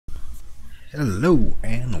Hello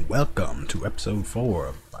and welcome to episode 4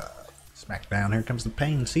 of SmackDown Here Comes the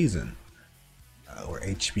Pain season. We're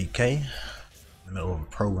HBK, in the middle of a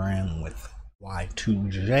program with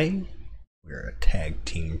Y2J. We're tag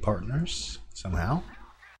team partners, somehow.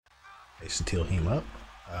 They still him up.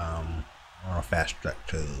 We're on a fast track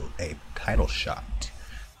to a title shot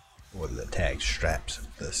for the tag straps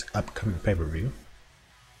of this upcoming pay-per-view.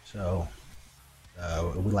 So,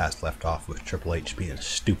 we last left off with Triple H being a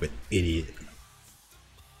stupid idiot.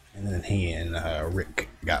 And then he and Rick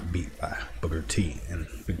got beat by Booker T and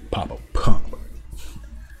Big Papa Pump.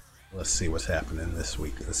 Let's see what's happening this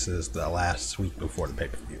week. This is the last week before the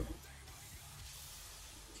pay-per-view.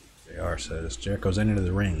 JR says Jericho's entered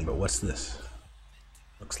the ring, but what's this?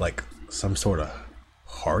 Looks like some sort of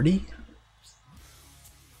party?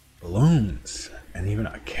 Balloons and even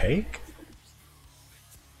a cake?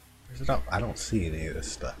 Where's it up? I don't see any of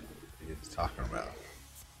this stuff he's talking about.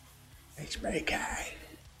 HBK.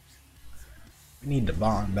 We need to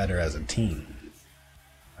bond better as a team.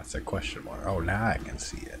 That's a question mark. Oh, now I can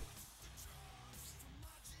see it.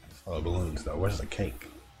 I saw the balloons though. Where's the cake?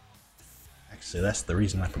 Actually, that's the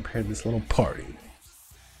reason I prepared this little party.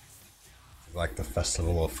 It's like the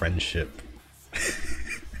festival of friendship.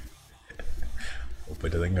 Hope it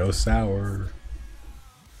doesn't go sour.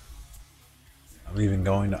 I'm even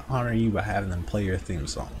going to honor you by having them play your theme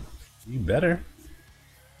song. You better.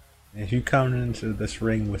 If you come into this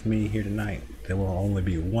ring with me here tonight, then we'll only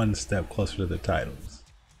be one step closer to the titles.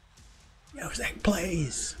 Music,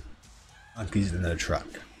 please. Monkey's in the truck.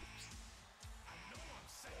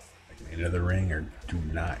 I can enter the ring or do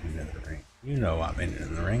not enter the ring. You know I'm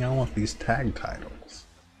entering the ring. I want these tag titles.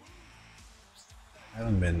 I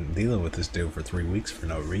haven't been dealing with this dude for 3 weeks for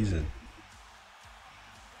no reason.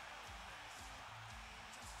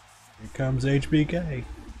 Here comes HBK.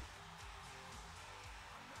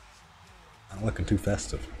 I'm looking too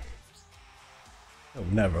festive. He'll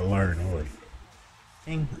never learn, will he?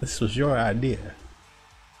 King, this was your idea.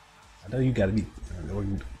 I know you gotta be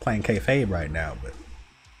we're playing kayfabe right now, but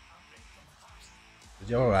it's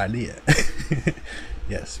your idea.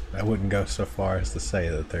 Yes, I wouldn't go so far as to say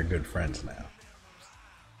that they're good friends now.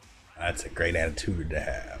 That's a great attitude to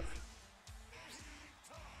have.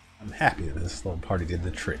 I'm happy that this little party did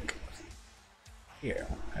the trick. Here,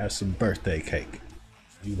 have some birthday cake.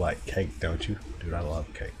 You like cake, don't you? Dude, I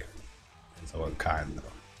love cake. It's all kind though.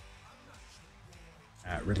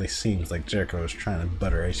 It really seems like Jericho is trying to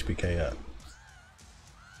butter HBK up.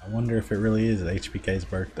 I wonder if it really is HBK's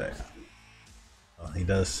birthday. Well, he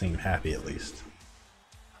does seem happy at least.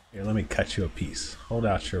 Here, let me cut you a piece. Hold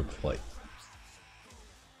out your plate.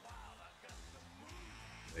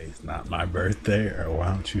 It's not my birthday, or why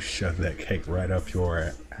don't you shove that cake right up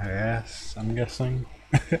your ass, I'm guessing?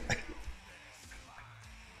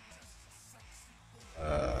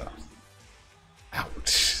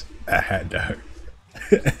 Ouch. I had to hurt.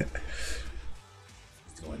 It's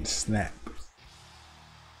going to snap.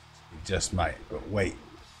 It just might, but wait.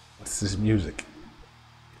 What's this music?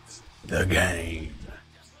 It's the game.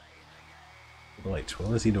 Wait,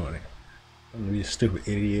 what is he doing here? I'm gonna be a stupid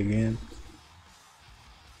idiot again.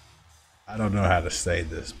 I don't know how to say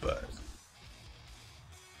this, but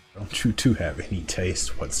don't you two have any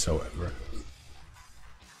taste whatsoever?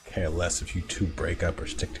 Care less if you two break up or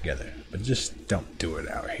stick together, but just don't do it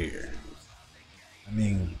out here. I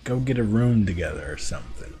mean, go get a room together or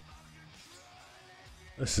something.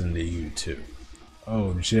 Listen to you two.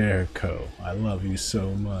 Oh, Jericho, I love you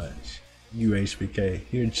so much. You HBK,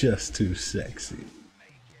 you're just too sexy.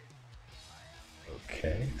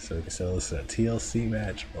 Okay, so we can sell this a TLC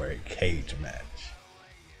match or a cage match.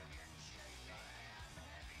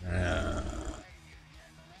 I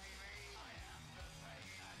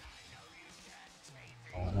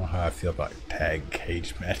don't know how I feel about tag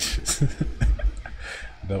cage matches.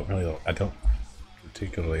 I don't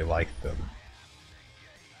particularly like them.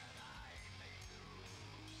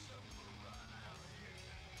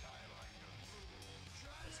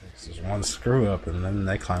 There's one screw up and then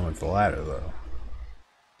they climb up the ladder though.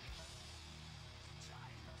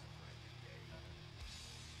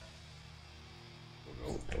 We'll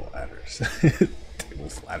go with the ladders.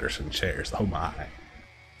 Tables, ladders, and chairs. Oh my.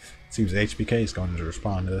 Seems HBK is going to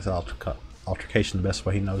respond to this altercation the best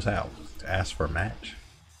way he knows how. To ask for a match?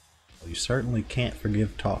 Well, you certainly can't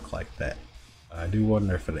forgive talk like that. I do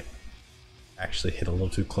wonder if it actually hit a little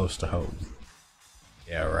too close to home.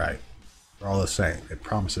 Yeah, right. For all the same, it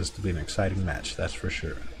promises to be an exciting match, that's for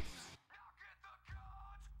sure.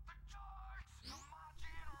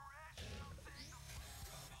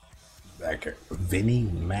 Back here, Vinnie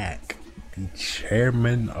Mac, the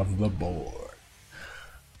chairman of the board.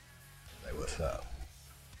 what's up?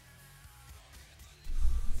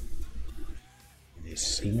 Did you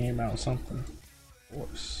see me about something? Of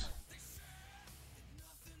course.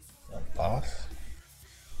 What's up, boss?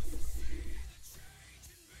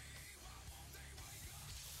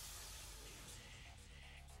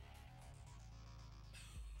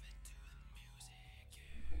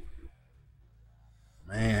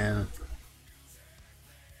 Man,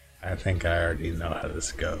 I think I already know how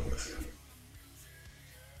this goes.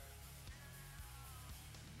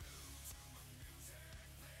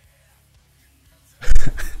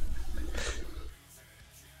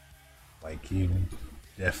 Like, you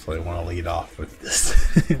definitely want to lead off with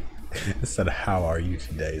this. Instead of how are you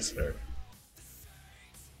today, sir?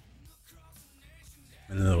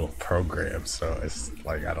 In a little program, so it's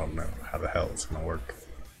like I don't know how the hell it's gonna work.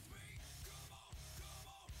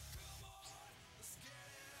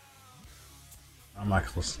 I'm not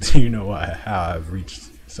close. Do you know how I've reached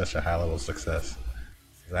such a high level of success?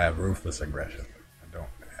 Because I have ruthless aggression. I don't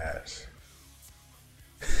ask.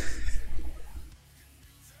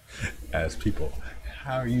 Ask people,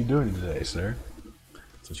 how are you doing today, sir?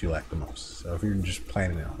 That's what you like the most. So if you're just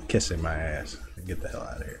planning on kissing my ass, get the hell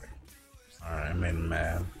out of here. Alright, I made him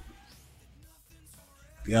mad.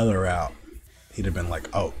 The other route, he'd have been like,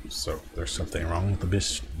 oh, so there's something wrong with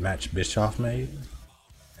the match Bischoff made?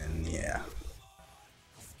 And yeah.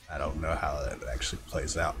 I don't know how that actually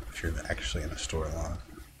plays out if you're actually in a storyline.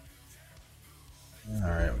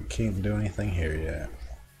 Alright, we can't do anything here yet.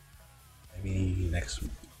 Maybe next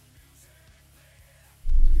week.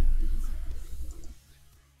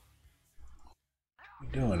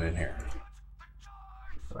 What are you doing in here?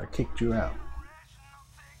 I kicked you out.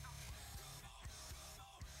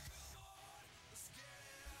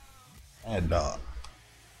 Bad dog.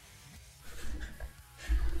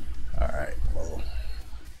 Alright, well,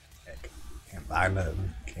 heck, can't buy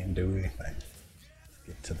nothing, can't do anything.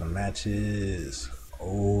 Get to the matches.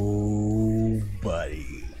 Oh,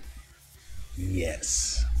 buddy.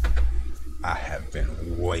 Yes. I have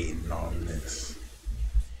been waiting on this.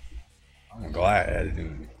 I'm glad I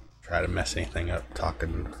didn't try to mess anything up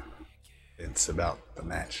talking Vince about the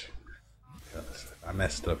match. Because if I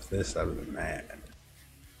messed up this, I would have been mad.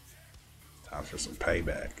 Time for some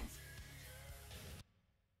payback.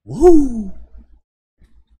 Woo!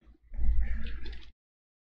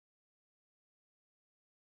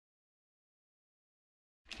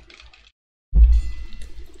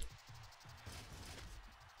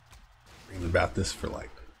 Been about this for like,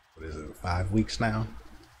 what is it, 5 weeks now?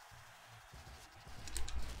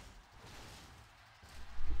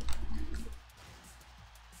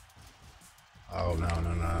 Oh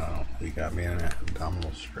no. He got me in an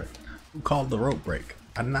abdominal strip. Who called the rope break?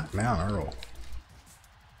 I knocked down Earl.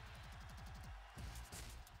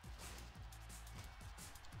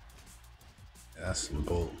 Yeah, that's some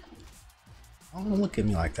bull. Don't look at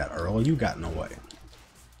me like that, Earl. You got in the way.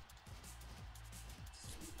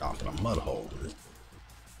 Stomping a mud hole.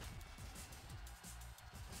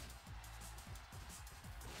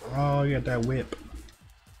 Oh, you got that whip.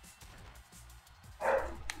 What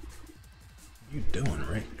are you doing,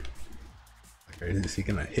 Rick? Like, is he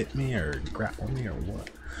gonna hit me or grapple me or what?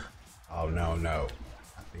 Oh no. Not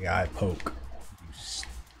the eye poke. You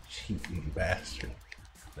cheating bastard.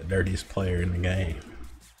 The dirtiest player in the game.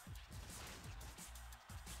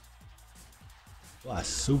 Will I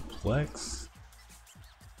suplex?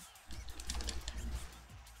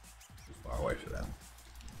 Too far away for that.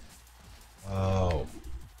 Oh.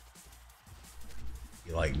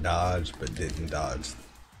 He like dodged but didn't dodge the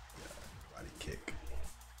body kick.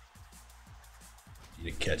 You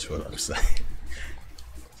didn't catch what I'm saying.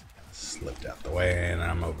 Slipped out the way and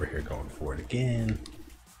I'm over here going for it again.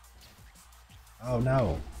 Oh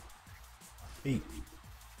no. My feet.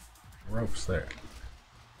 Ropes there.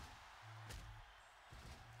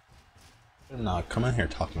 No, come in here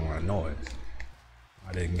talking with a noise.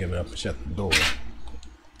 I didn't give it up and shut the door. What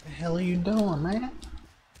the hell are you doing, man?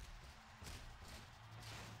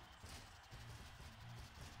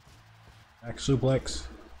 Back suplex.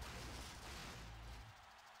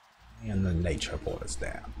 And the Nature Boy is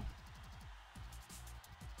down.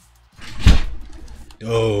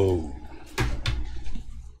 Oh.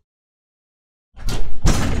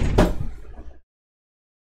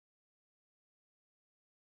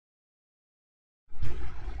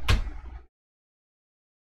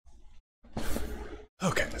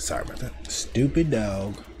 Okay, sorry about that. Stupid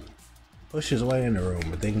dog pushed his way in the room,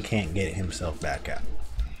 but then can't get himself back out.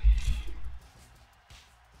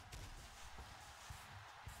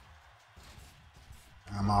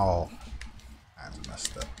 I'm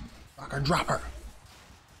messed up. Fucker, drop her.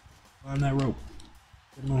 On that rope.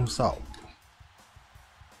 Give him salt.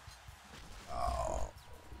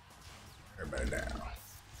 right now.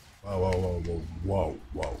 Whoa, whoa, whoa, whoa,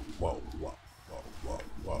 whoa, whoa, whoa, whoa, whoa,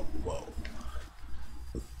 whoa, whoa.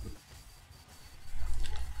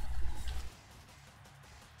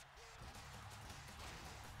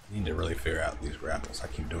 I need to really figure out these rappels. I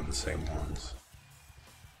keep doing the same ones.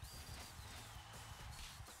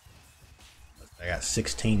 I got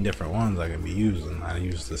 16 different ones I can be using. I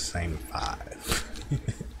use the same 5.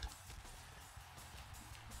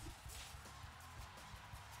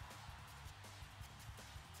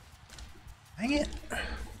 Dang it!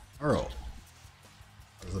 Earl.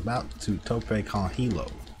 I was about to tope con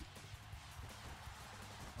hilo.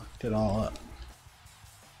 Fucked it all up.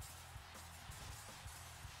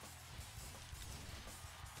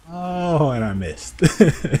 Oh, and I missed.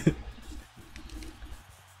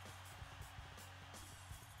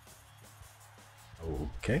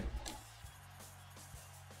 Okay.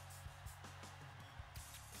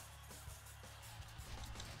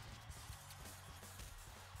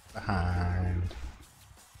 Behind.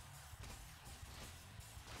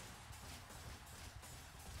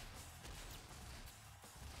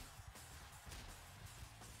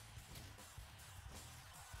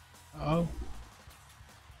 Oh.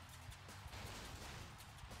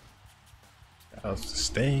 That was the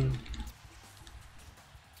sting.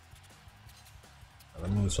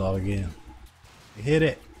 Another moonsault again. You hit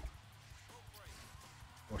it.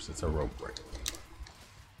 Of course, it's a rope break.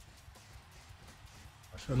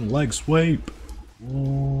 I shouldn't leg sweep.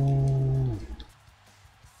 Ooh.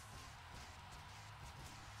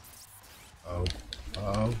 Oh.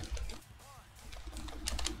 Oh.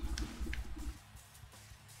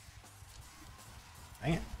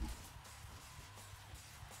 Dang it.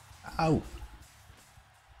 Ow.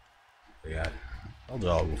 Yeah, I told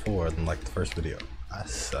y'all before in like the first video. I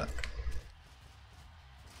suck.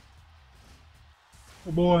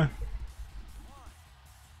 Oh boy.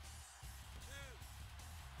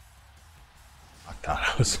 I thought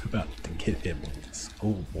I was about to get hit with the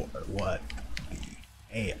schoolboy. What the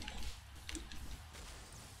hell?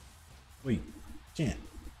 Wait, gent,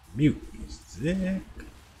 mute music.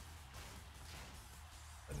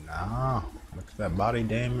 But nah, look at that body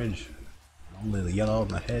damage. Only the yellow on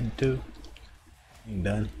the head too. Ain't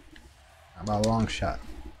done. How about a long shot?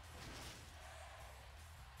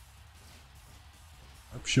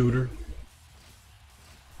 Up shooter.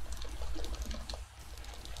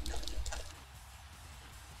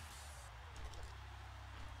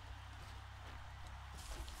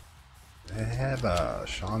 They have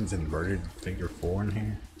Sean's inverted figure 4 in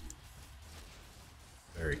here.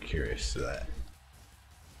 Very curious to that.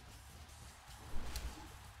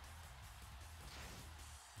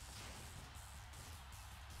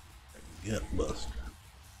 Gut buster.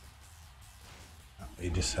 Oh, he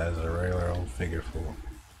just has a regular old figure 4.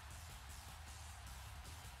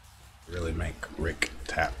 Really make Rick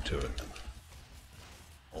tap to it.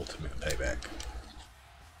 Ultimate payback.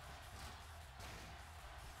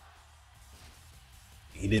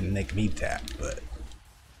 He didn't make me tap, but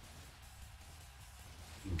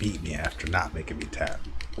he beat me after not making me tap,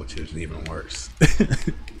 which is even worse.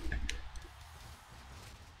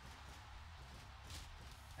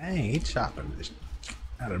 Dang, he's chopping this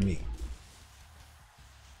out of me.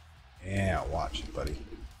 Yeah, watch it, buddy.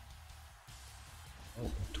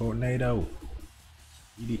 Oh, tornado.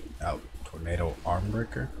 Oh, tornado arm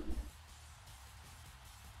breaker.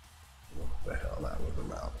 What the hell that was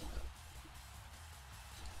about?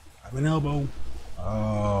 I have an elbow.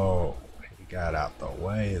 Oh, he got out the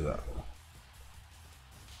way though.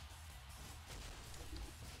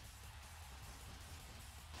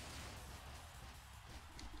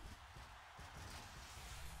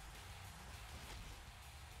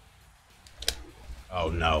 Oh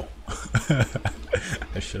no.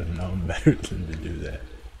 I should have known better than to do that.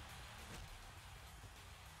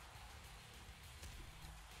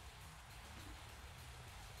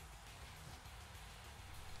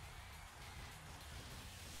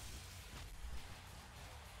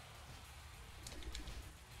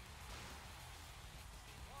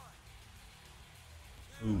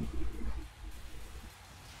 Ooh.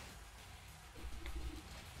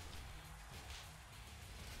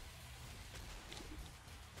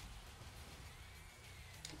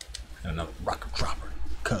 And another rocket dropper,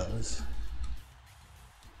 cuz.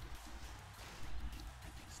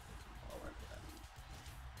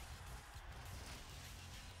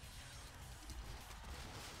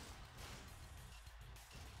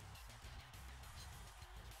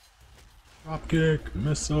 Dropkick,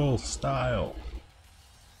 missile style.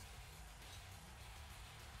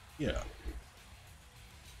 Yeah.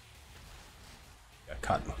 Got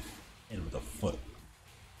caught in the head with a foot.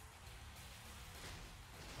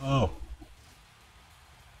 Oh.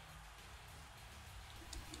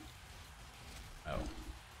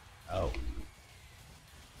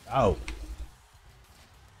 Oh,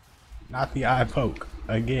 not the eye poke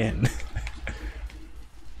again.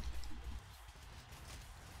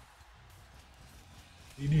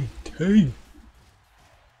 DDT.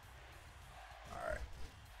 Alright,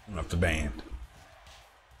 I'm up the band.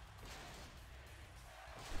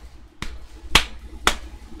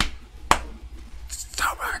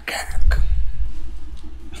 Stomach kick.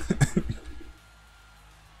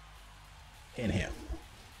 Hit him.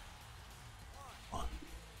 1,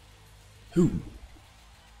 2,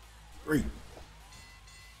 3.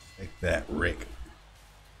 Take that, Rick.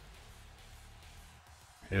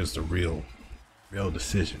 Here's the real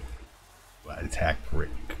decision. Do I attack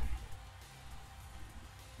Rick?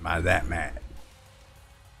 Am I that mad?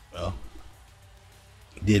 Well,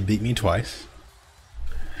 he did beat me twice.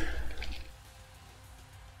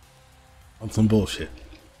 On some bullshit.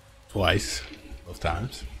 Twice. Both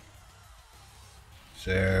times.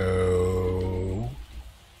 So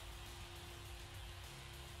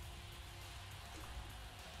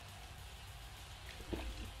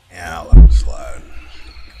yeah, I'll let it slide.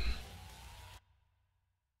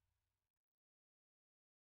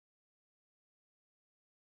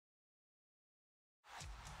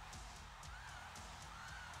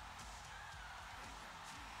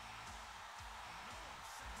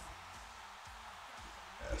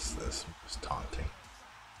 Yes, this was taunting.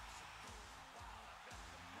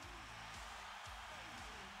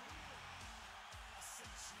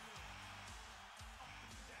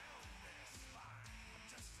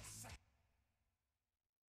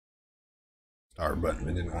 Start button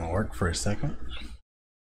didn't want to work for a second.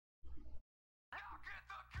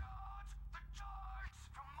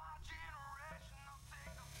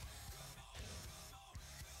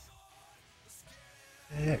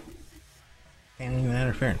 Heck. Can't even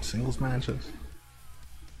interfere in singles matches.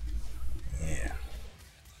 Yeah.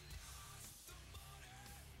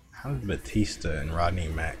 How did Batista and Rodney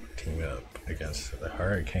Mack team up against the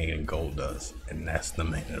Hurricane and Goldust, and that's the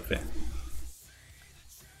main event?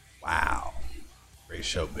 Wow. Great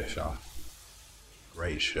show, Bischoff.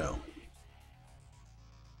 Great show.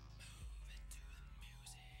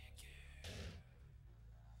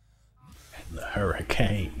 And the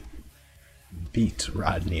Hurricane beats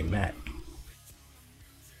Rodney Mack.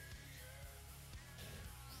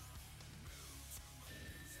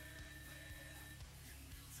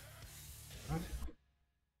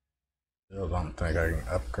 Still don't think I can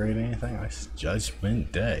upgrade anything. It's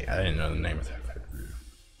Judgment Day. I didn't know the name of that.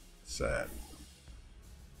 Sad.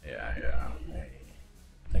 Yeah.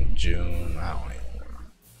 I think June. I don't even know.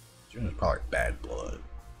 June is probably Bad Blood.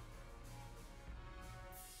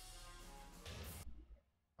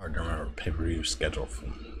 Hard to remember pay-per-view schedule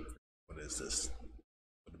from, what is this?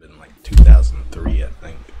 Would have been like 2003, I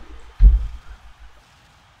think.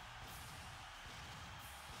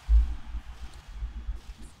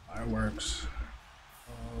 Fireworks.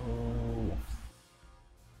 Oh.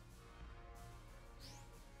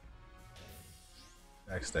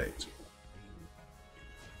 Backstage.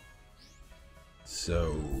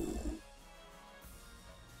 So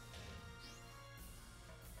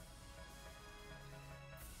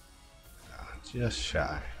just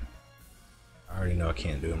shy. I already know I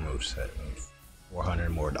can't do a moveset. $400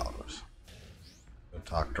 more. Go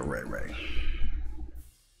talk to Ray Ray.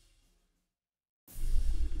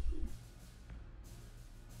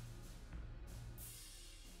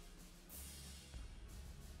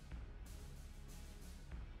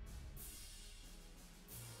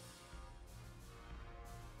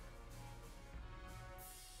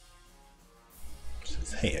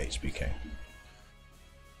 Says, hey HBK.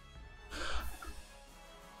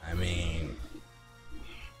 I mean,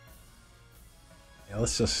 yeah,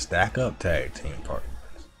 let's just stack up tag team partners.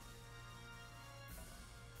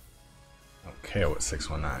 I don't care what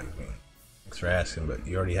 619 means. Thanks for asking, but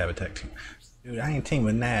you already have a tag team. Dude, I ain't team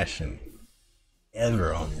with Nash and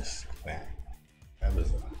ever on this. Man, that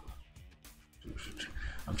was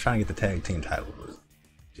I'm trying to get the tag team title with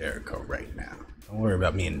Jericho right now. Don't worry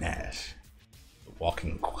about me and Nash. The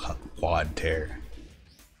walking quad tear.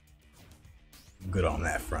 I'm good on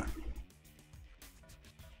that front.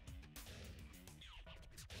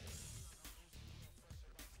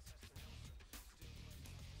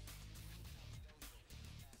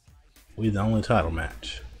 We the only title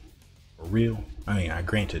match. For real? I mean, I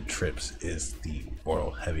granted Trips is the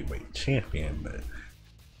World Heavyweight Champion, but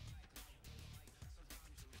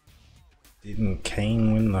didn't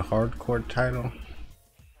Kane win the hardcore title?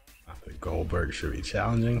 I think Goldberg should be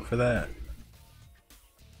challenging for that.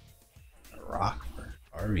 Rock for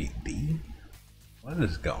RVD? What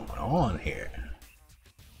is going on here?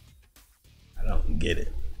 I don't get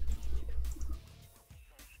it.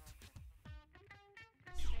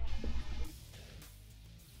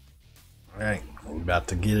 Alright, we're about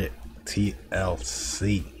to get it.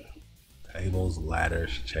 TLC. Tables,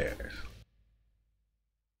 ladders, chairs.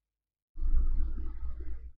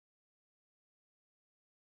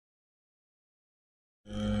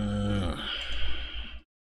 Uh-oh.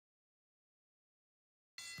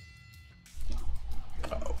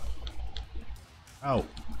 Oh.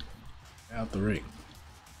 Out the ring.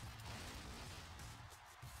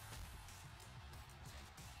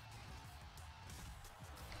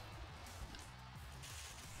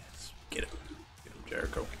 Yes. Get him. Get him,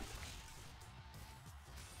 Jericho.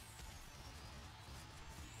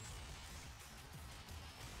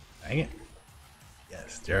 Dang it.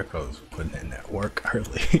 Yes, Jericho's putting in that work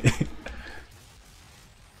early.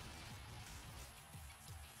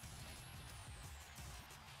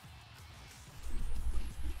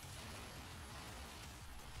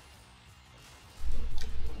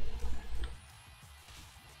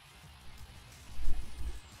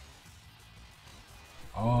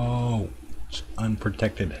 Oh,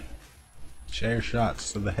 unprotected chair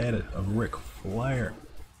shots to the head of Ric Flair.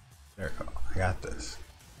 Jericho, I got this.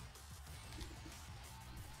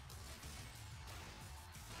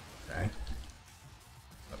 Okay.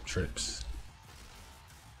 Up trips.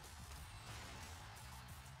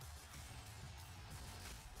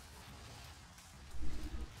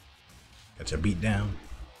 Catch a beat down.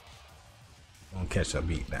 Gonna catch a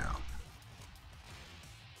beat down.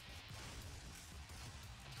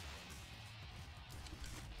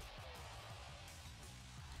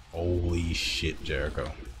 Holy shit,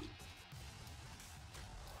 Jericho.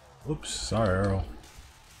 Oops, sorry, Earl.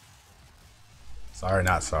 Sorry,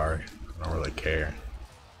 not sorry. I don't really care.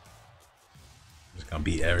 I'm just gonna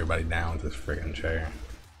beat everybody down with this freaking chair.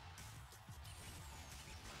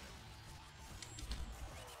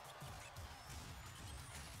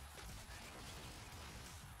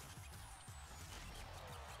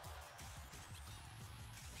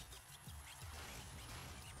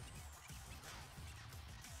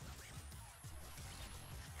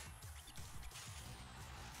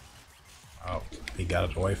 Oh, he got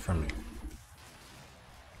it away from me.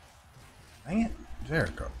 Dang it,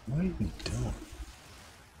 Jericho, what are you doing?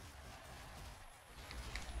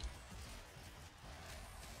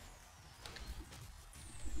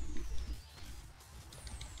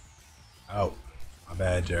 Oh, my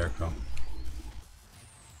bad, Jericho.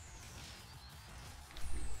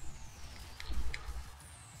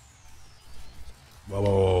 Whoa, whoa,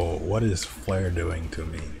 whoa, what is Flair doing to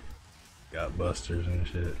me? Got busters and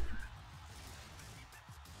shit.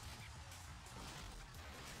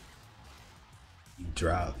 He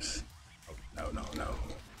drops. Oh, no, no, no.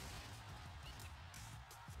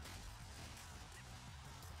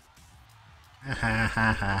 Ha ha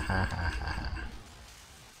ha ha ha ha ha.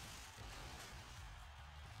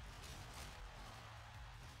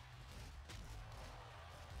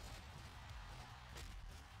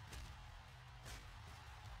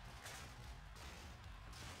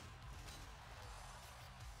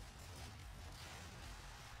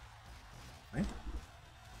 Right?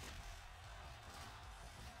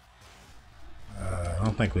 I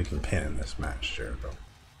don't think we can pin in this match, Jericho.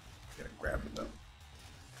 Gotta grab it though.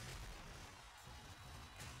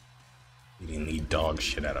 We didn't need dog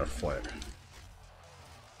shit out of Flair.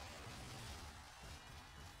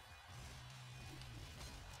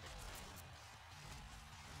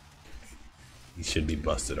 He should be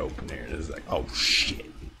busted open here. It's like, oh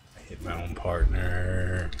shit. I hit my own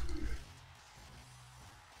partner.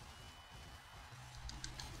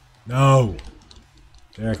 No!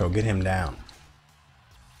 Jericho, get him down.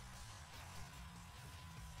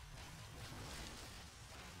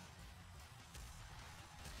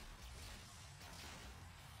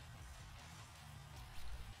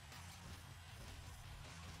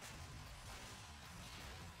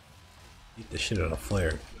 Beat the shit out of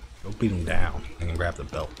Flair. Go beat him down and grab the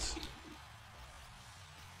belts.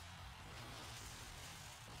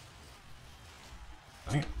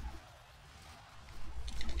 Alright.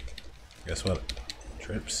 Guess what?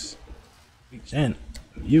 Trips. Reach in.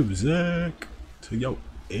 Music to your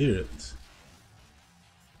ears.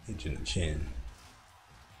 Hit you in the chin.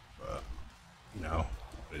 But, you know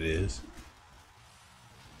what it is.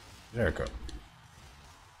 Jericho.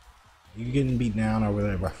 You getting beat down over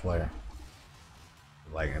there by Flair.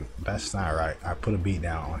 Like, that's not right. I put a beat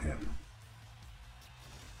down on him.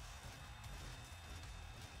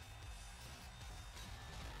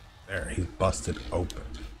 There, he's busted open.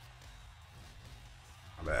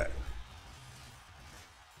 My bad.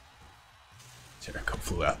 Jericho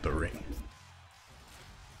flew out the ring.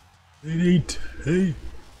 DDT.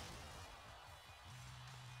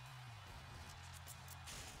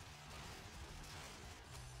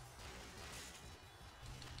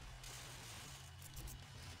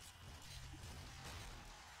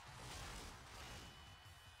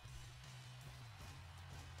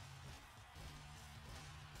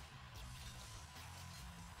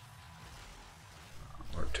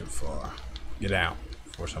 walk too far. Get out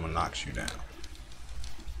before someone knocks you down.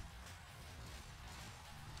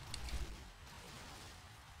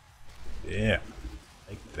 Yeah,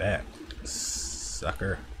 take that,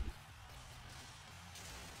 sucker.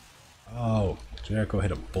 Oh, Jericho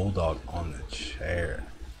hit a bulldog on the chair.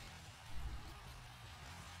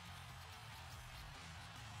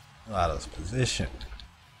 Out of this position.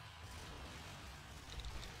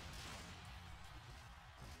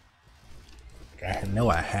 I know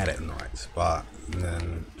I had it in the right spot, and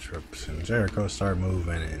then Trips and Jericho started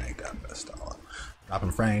moving, and it got messed all up.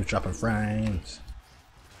 Dropping frames, dropping frames.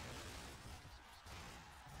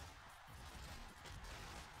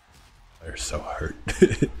 They're so hurt.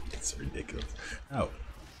 It's ridiculous. Oh.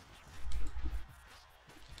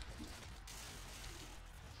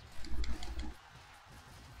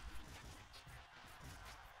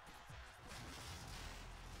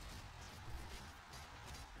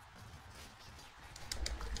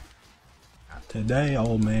 Not today,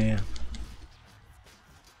 old man.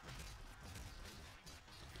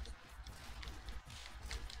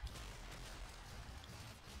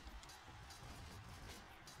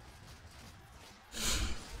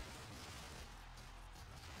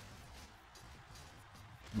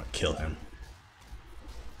 I'm gonna kill him.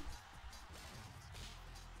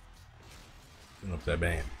 Clean up that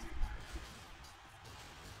band.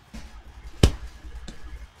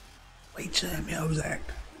 Wait, Sam, yo, Zach.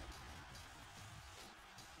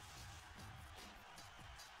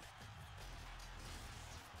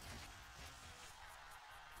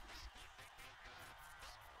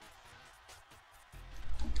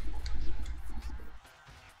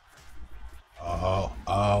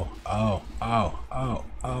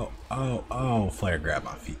 Oh, Flair grabbed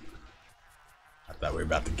my feet. I thought we were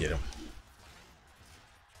about to get him.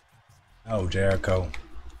 Oh, Jericho.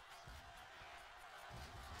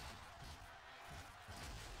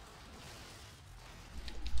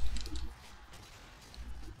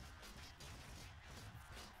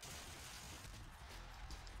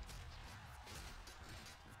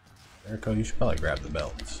 Jericho, you should probably grab the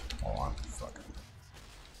belts. Hold on, fuck it.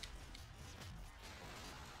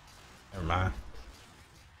 Never mind.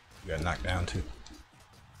 You got knocked down too.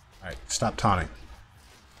 Alright, stop taunting.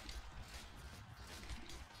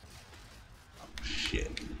 Oh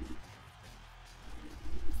shit.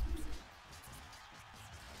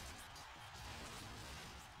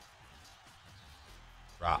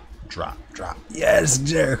 Drop, drop, drop. Yes,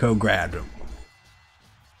 Jericho grabbed him.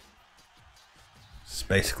 It's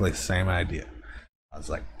basically the same idea. I was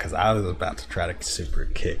like, because I was about to try to super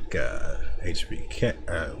kick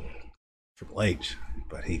Triple H,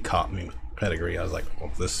 but he caught me with pedigree. I was like, well,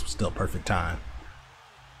 this is still perfect time.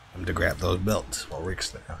 I'm to grab those belts while Rick's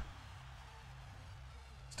there.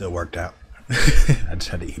 Still worked out. I just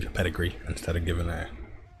had to eat a pedigree instead of giving a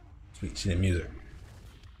sweet shit music.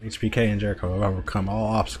 HBK and Jericho have overcome all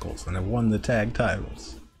obstacles and have won the tag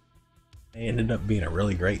titles. They ended up being a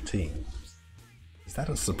really great team. Is that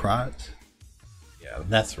a surprise? Yeah,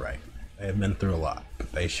 that's right. They have been through a lot,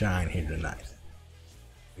 but they shine here tonight.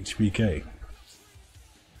 HBK,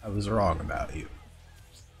 I was wrong about you.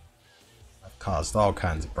 I've caused all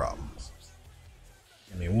kinds of problems.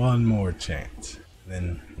 Give me one more chance,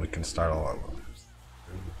 then we can start all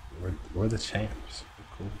over. We're the champs.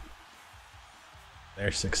 We're cool.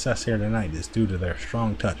 Their success here tonight is due to their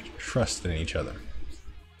strong trust in each other.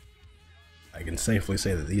 I can safely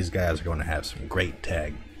say that these guys are going to have some great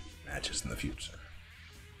tag matches in the future.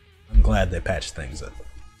 I'm glad they patched things up.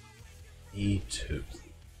 Me too.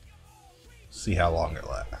 See how long it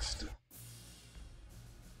lasts.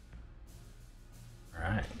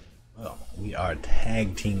 Alright. Well, we are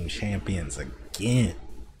tag team champions again.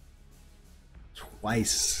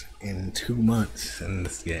 Twice in 2 months in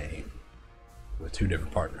this game. With 2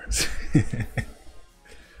 different partners.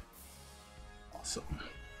 Awesome.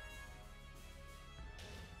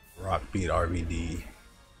 Rock beat RVD.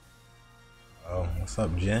 Oh, what's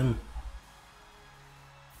up, Jim?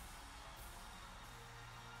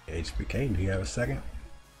 HBK, do you have a second?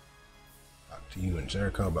 Talk to you and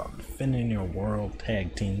Jericho about defending your world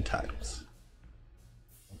tag team titles.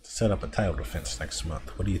 Set up a title defense next month.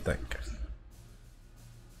 What do you think?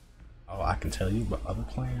 Oh, I can tell you, but other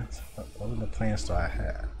plans? What other plans do I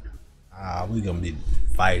have? We're gonna be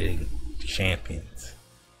fighting champions.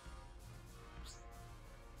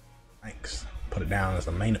 Thanks. Put it down as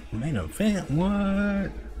a main event.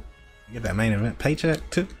 What? You get that main event paycheck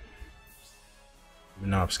too?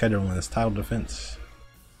 Even though I'm scheduling this title defense,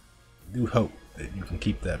 I do hope that you can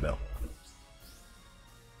keep that belt.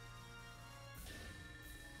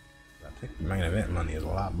 I think the main event money is a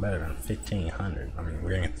lot better than $1,500. I mean, we're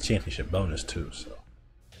gonna get the championship bonus too, so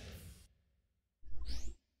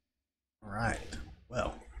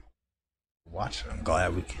watching. I'm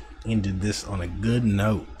glad we ended this on a good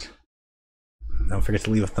note. Don't forget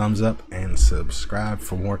to leave a thumbs up and subscribe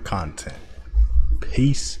for more content.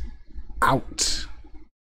 Peace out.